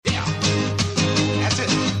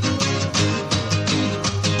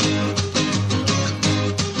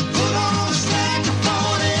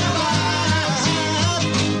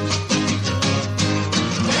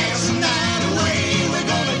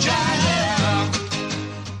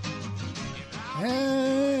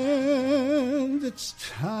It's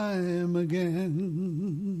time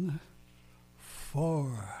again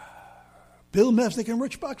for Bill Mesnick and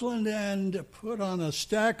Rich Buckland and put on a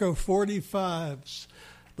stack of 45s,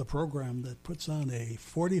 the program that puts on a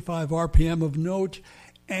 45 RPM of note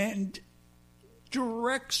and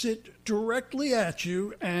directs it directly at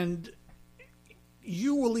you, and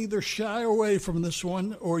you will either shy away from this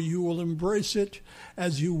one or you will embrace it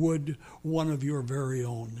as you would one of your very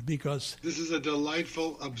own, because this is a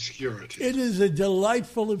delightful obscurity. It is a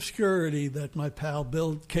delightful obscurity that my pal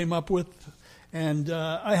Bill came up with, and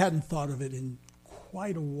I hadn't thought of it in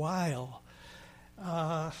quite a while.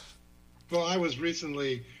 Well, I was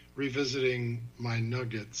recently revisiting my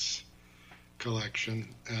Nuggets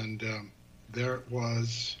collection, and there it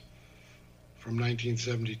was from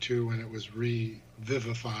 1972 when it was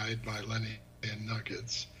revivified by Lenny and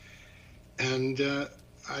Nuggets. And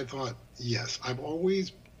I thought, yes, I've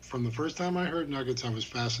always, from the first time I heard Nuggets, I was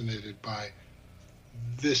fascinated by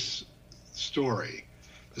this story.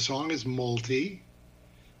 The song is Multi,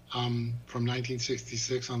 from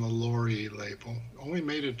 1966 on the Laurie label. Only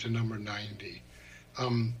made it to number 90.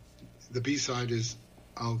 The B-side is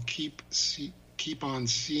I'll Keep On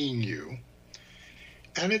Seeing You.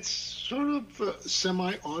 And it's sort of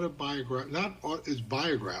semi-autobiographical, it's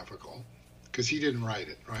biographical, because he didn't write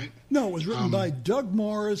it, right? No, it was written by Doug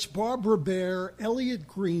Morris, Barbara Baer, Elliot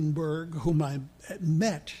Greenberg, whom I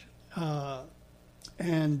met,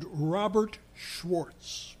 and Robert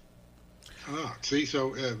Schwartz. See,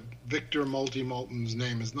 so Victor Multi-Molten's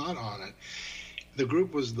name is not on it. The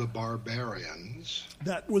group was the Barbarians.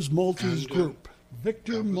 That was Multi's group.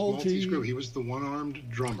 Victor Multi's group. He was the one-armed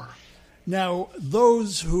drummer. Now,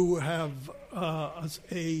 those who have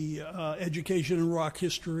education in rock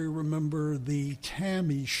history remember the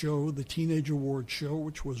Tammy Show, the Teenage Award Show,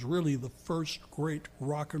 which was really the first great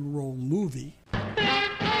rock and roll movie.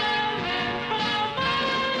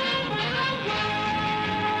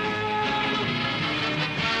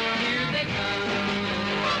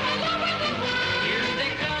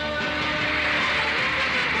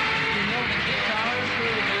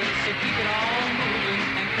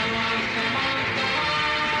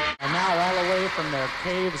 From their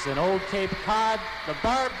caves in Old Cape Cod, the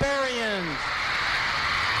Barbarians.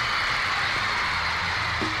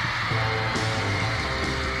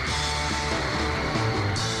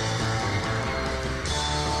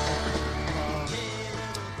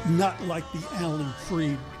 Not like the Alan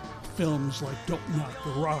Freed films like Don't Knock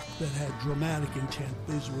the Rock that had dramatic intent.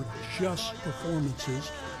 These were just performances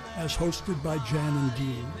as hosted by Jan and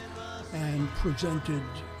Dean and presented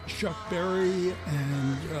Chuck Berry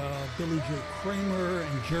and Billy J. Kramer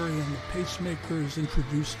and Jerry and the Pacemakers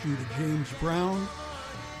introduced you to James Brown,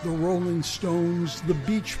 the Rolling Stones, the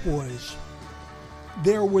Beach Boys.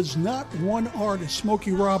 There was not one artist,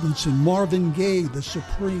 Smokey Robinson, Marvin Gaye, the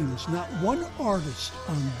Supremes, not one artist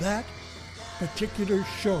on that particular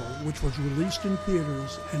show, which was released in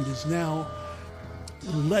theaters and is now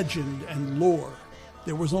legend and lore.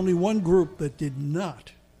 There was only one group that did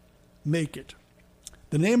not make it.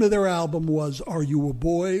 The name of their album was Are You a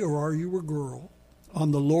Boy or Are You a Girl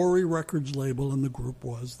on the Laurie Records label, and the group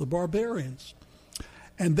was the Barbarians.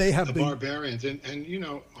 And they have been... Barbarians. And, you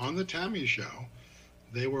know, on the Tammy Show,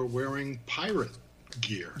 they were wearing pirate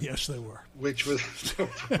gear. Yes, they were. Which was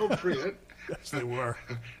appropriate. Yes, they were.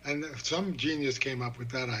 And some genius came up with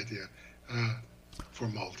that idea for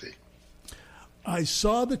Multi. I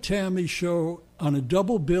saw the Tammy Show on a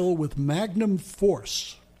double bill with Magnum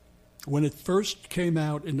Force when it first came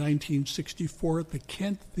out in 1964 at the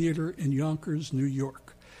Kent Theater in Yonkers, New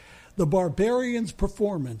York. The Barbarians'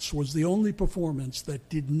 performance was the only performance that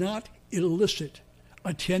did not elicit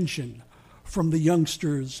attention from the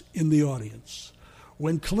youngsters in the audience.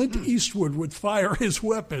 When Clint Eastwood would fire his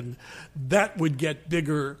weapon, that would get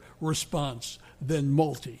bigger response than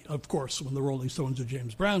Multi. Of course, when the Rolling Stones or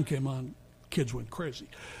James Brown came on, kids went crazy.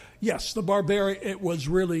 Yes, the Barbarians, it was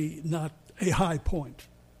really not a high point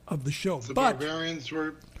of the show. The Barbarians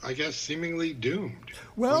were, I guess, seemingly doomed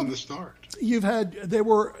from the start. They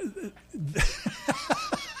were...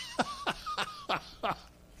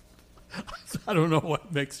 I don't know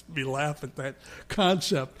what makes me laugh at that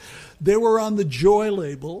concept. They were on the Joy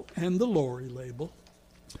label and the Laurie label.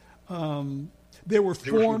 They were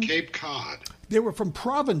from Cape Cod. They were from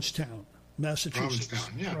Provincetown, Massachusetts.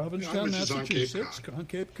 Provincetown, Massachusetts, on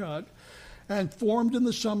Cape Cod. And formed in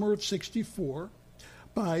the summer of '64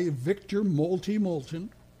 by Victor Molten.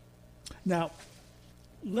 Now,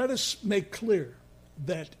 let us make clear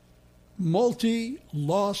that Multi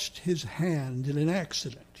lost his hand in an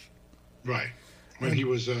accident. Right, when he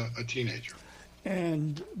was a teenager.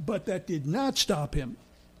 But that did not stop him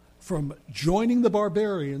from joining the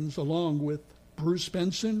Barbarians along with Bruce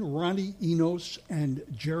Benson, Ronnie Enos, and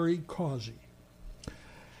Jerry Causey.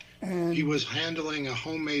 And he was handling a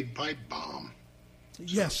homemade pipe bomb.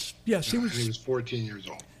 Yes, He was. He was 14 years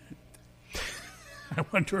old. I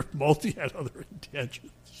wonder if Multi had other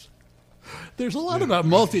intentions. There's a lot about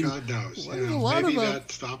Multi. God knows. Maybe that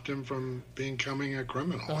stopped him from becoming a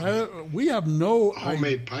criminal. We have no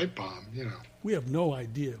homemade pipe bomb. We have no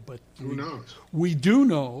idea, but who knows? We do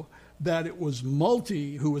know that it was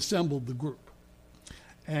Multi who assembled the group.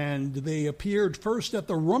 And they appeared first at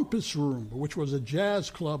the Rumpus Room, which was a jazz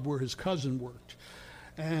club where his cousin worked.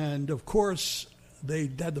 And, of course, they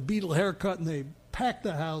had the Beatle haircut and they packed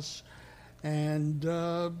the house. And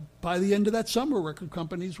by the end of that summer, record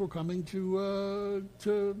companies were coming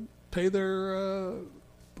to pay their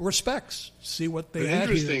respects, see what they had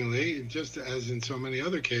interestingly, here. Just as in so many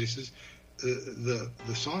other cases, the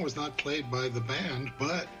song was not played by the band,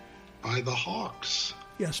 but by the Hawks.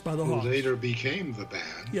 Yes, by the Hawks. Who later became the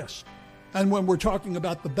band. Yes. And when we're talking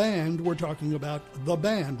about the band, we're talking about the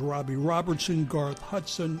band. Robbie Robertson, Garth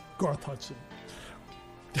Hudson.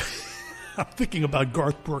 I'm thinking about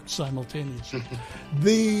Garth Brooks simultaneously.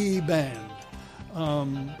 The band.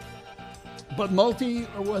 But Multi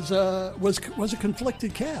was a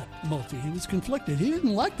conflicted cat. Multi, he was conflicted. He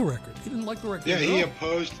didn't like the record. Yeah, he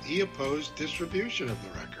opposed distribution of the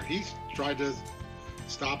record. He tried to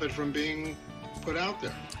stop it from being put out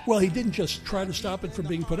there. Well, he didn't just try to stop it from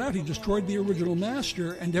being put out. He destroyed the original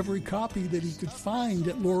master and every copy that he could find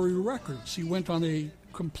at Laurie Records. He went on a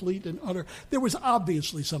complete and utter... There was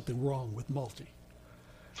obviously something wrong with Multi.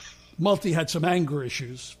 Multi had some anger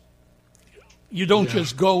issues. You don't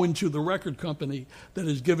just go into the record company that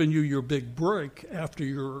has given you your big break after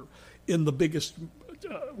you're in the biggest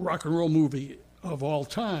rock and roll movie of all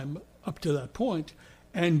time up to that point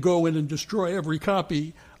and go in and destroy every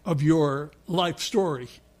copy of your life story.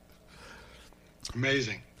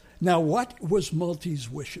 Amazing. Now, what was Multi's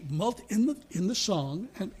wish? In the song,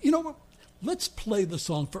 and you know what? Let's play the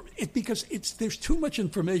song for it because there's too much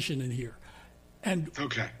information in here, and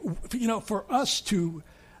for us to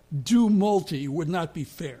do Multi would not be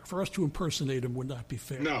fair. For us to impersonate him would not be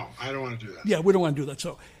fair. No, I don't want to do that. Yeah, we don't want to do that.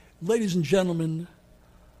 So, ladies and gentlemen,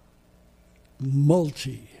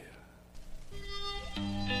 Multi.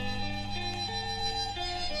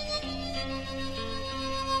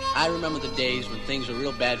 I remember the days when things were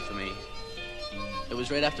real bad for me. It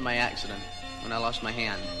was right after my accident, when I lost my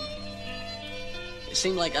hand. It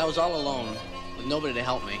seemed like I was all alone, with nobody to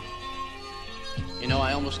help me.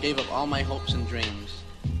 I almost gave up all my hopes and dreams.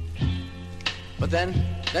 But then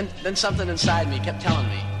something inside me kept telling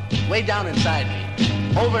me, way down inside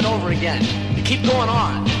me, over and over again, to keep going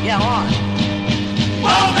on. Yeah, on.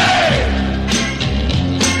 Multi!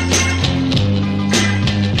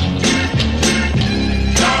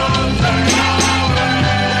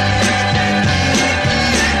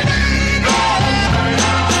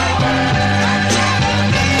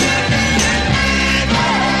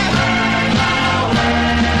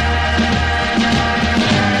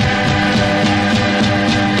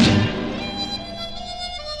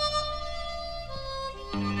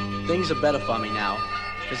 Things are better for me now,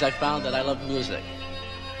 because I found that I love music.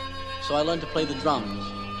 So I learned to play the drums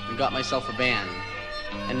and got myself a band.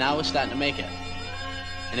 And now we're starting to make it.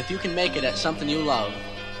 And if you can make it at something you love,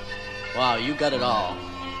 wow, you got it all.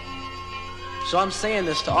 So I'm saying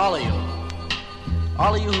this to all of you.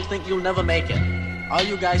 All of you who think you'll never make it. All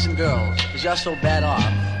you guys and girls, because you're so bad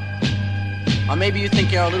off. Or maybe you think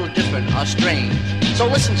you're a little different or strange. So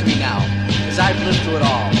listen to me now, because I've lived through it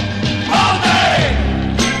all. Multi!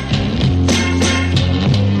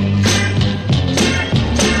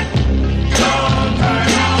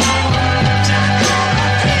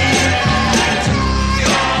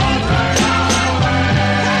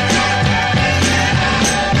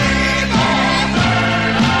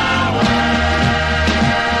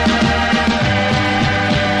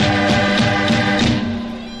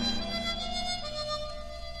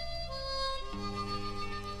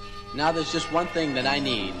 Now there's just one thing that I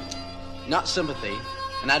need. Not sympathy,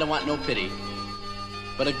 and I don't want no pity.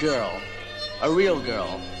 But a girl. A real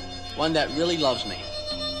girl. One that really loves me.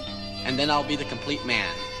 And then I'll be the complete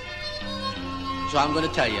man. So I'm going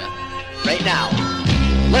to tell you, right now,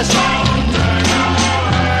 listen!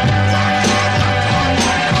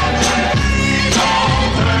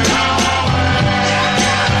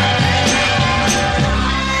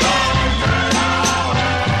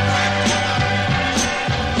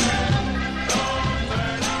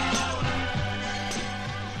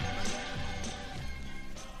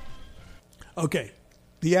 Okay,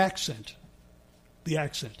 the accent. the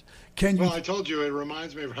accent. Can you? Well, I told you it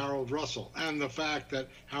reminds me of Harold Russell, and the fact that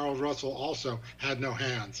Harold Russell also had no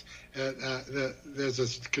hands. There's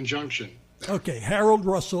a conjunction. Okay, Harold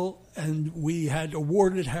Russell, and we had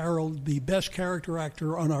awarded Harold the best character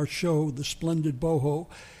actor on our show, The Splendid Boho.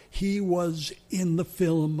 He was in the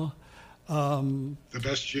film The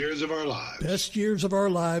Best Years of Our Lives. Best Years of Our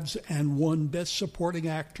Lives, and won Best Supporting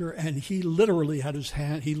Actor, and he literally had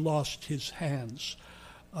he lost his hands.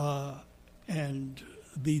 And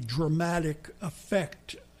the dramatic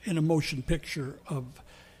effect in a motion picture of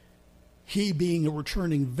he being a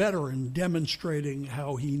returning veteran demonstrating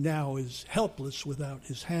how he now is helpless without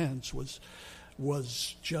his hands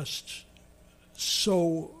was just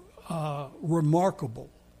so remarkable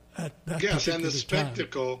at that particular time. Yes, and the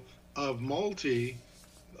spectacle of Multi,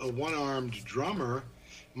 a one-armed drummer,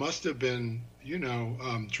 must have been,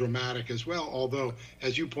 dramatic as well. Although,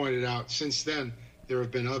 as you pointed out, since then there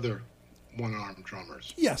have been other one-armed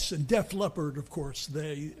drummers. Yes, and Def Leppard, of course,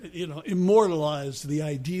 they immortalized the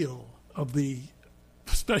ideal of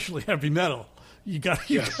especially heavy metal. You got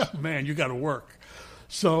to work.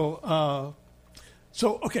 So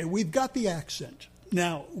okay, we've got the accent.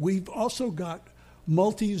 Now we've also got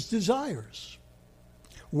Multi's desires.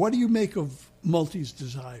 What do you make of Multi's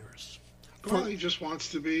desires? Well, he just wants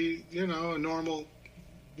to be, a normal,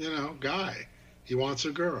 guy. He wants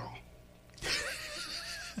a girl.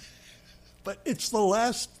 But it's the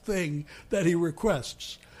last thing that he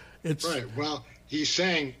requests. Right. Well, he's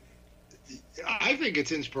saying, I think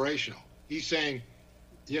it's inspirational. He's saying,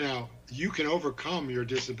 you can overcome your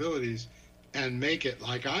disabilities and make it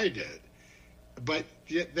like I did. But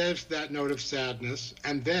there's that note of sadness.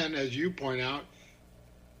 And then, as you point out,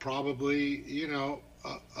 probably,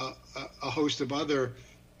 a host of other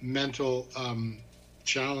mental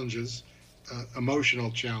challenges, emotional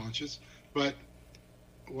challenges. But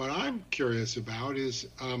what I'm curious about is,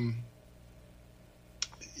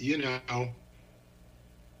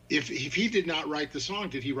 if he did not write the song,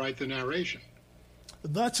 did he write the narration?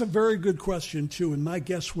 That's a very good question, too, and my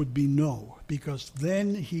guess would be no, because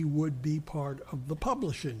then he would be part of the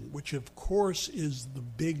publishing, which, of course, is the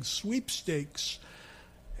big sweepstakes,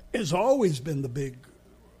 has always been the big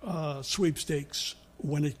sweepstakes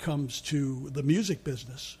when it comes to the music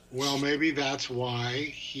business. Well, maybe that's why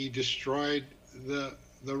he destroyed the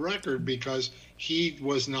record, because he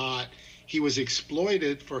was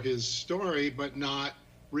exploited for his story, but not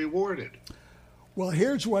rewarded. Well,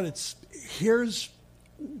 here's what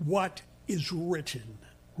is written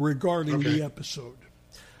regarding the episode.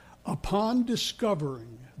 Upon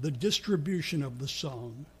discovering the distribution of the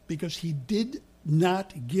song, because he did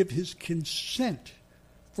not give his consent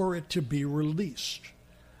for it to be released.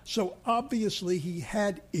 So obviously he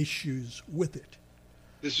had issues with it.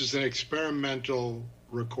 This is an experimental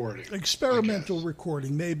recording.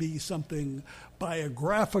 Recording, maybe something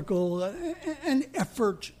biographical, an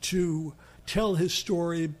effort to tell his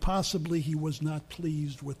story. Possibly he was not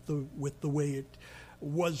pleased with the way it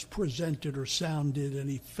was presented or sounded, and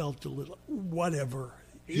he felt a little whatever.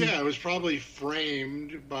 Yeah, it was probably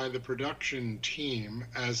framed by the production team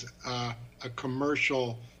as a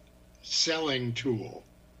commercial selling tool.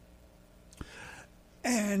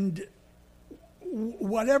 And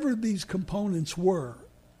whatever these components were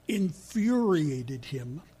infuriated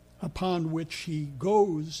him, upon which he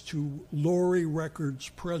goes to Laurie Records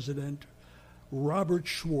president Robert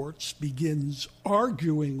Schwartz, begins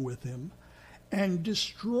arguing with him, and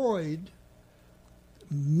destroyed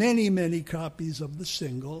many, many copies of the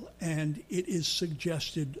single, and it is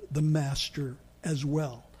suggested the master as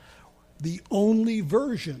well. The only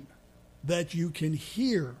version that you can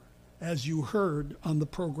hear, as you heard on the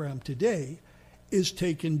program today, is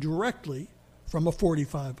taken directly from a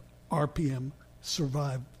 45 RPM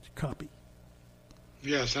survived copy.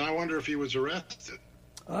 Yes, and I wonder if he was arrested.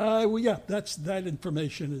 Well, yeah, that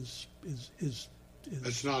information is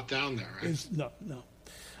it's not down there, right?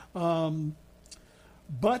 No.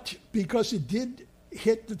 But because it did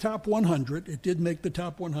hit the top 100, it did make the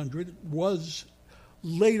top 100, it was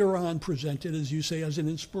later on presented, as you say, as an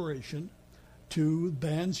inspiration to the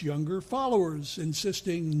band's younger followers,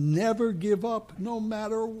 insisting never give up no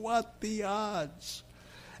matter what the odds.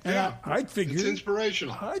 And yeah, I'd figure it's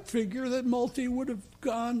inspirational. I'd figure that Multi would have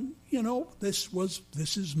gone, this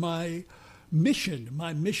is my mission.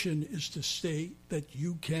 My mission is to state that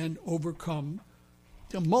you can overcome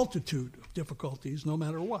a multitude of difficulties no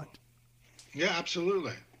matter what. Yeah,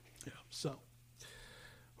 absolutely. Yeah. So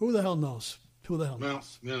who the hell knows? Well,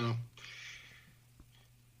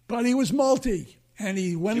 But he was Multi, and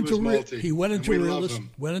he went into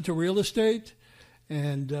real estate,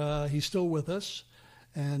 and he's still with us.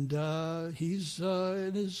 And he's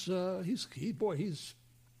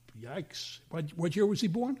yikes. What year was he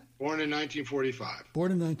born? Born in 1945.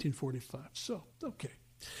 Born in 1945. So, okay.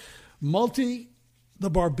 Multi, the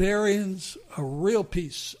Barbarians, a real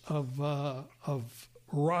piece of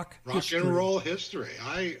rock history. And roll history.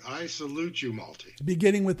 I salute you, Multi.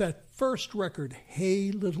 Beginning with that first record,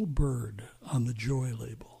 Hey Little Bird, on the Joy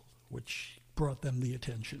label, which brought them the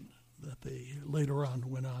attention that they later on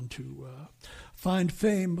went on to find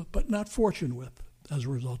fame, but not fortune with, as a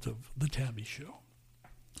result of The Tammy Show.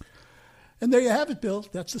 And there you have it, Bill.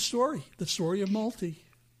 That's the story of Multi.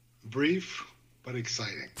 Brief, but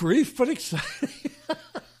exciting. Brief, but exciting.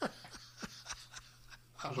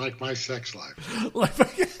 Like my sex life.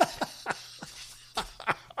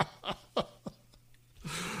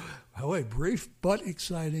 Oh, wait, brief, but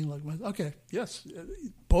exciting. Okay, yes.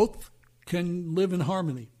 Both can live in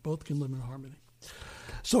harmony.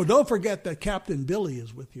 So don't forget that Captain Billy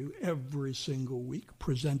is with you every single week,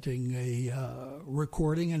 presenting a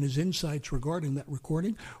recording and his insights regarding that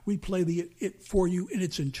recording. We play it for you in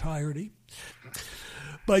its entirety.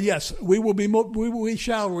 But yes, we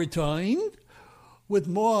shall return with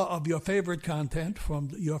more of your favorite content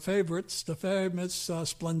from your favorites, the famous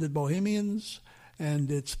Splendid Bohemians.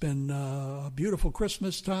 And it's been a beautiful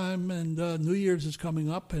Christmas time, and New Year's is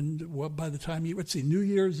coming up. And by the time New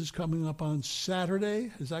Year's is coming up on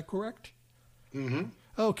Saturday. Is that correct? Mm-hmm.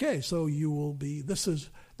 Okay, so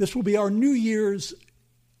this will be our New Year's,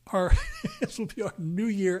 this will be our New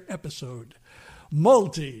Year episode.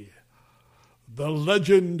 Multi, the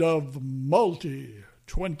legend of Multi,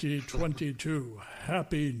 2022.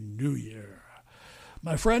 Happy New Year.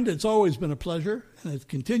 My friend, it's always been a pleasure, and it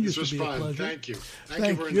continues to be a pleasure. Thank you. Thank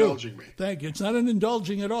you for indulging me. Thank you. It's not an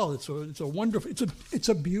indulging at all. It's a wonderful. It's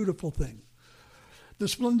a beautiful thing. The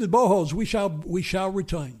Splendid Bohos. We shall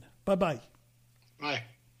return. Bye-bye. Bye.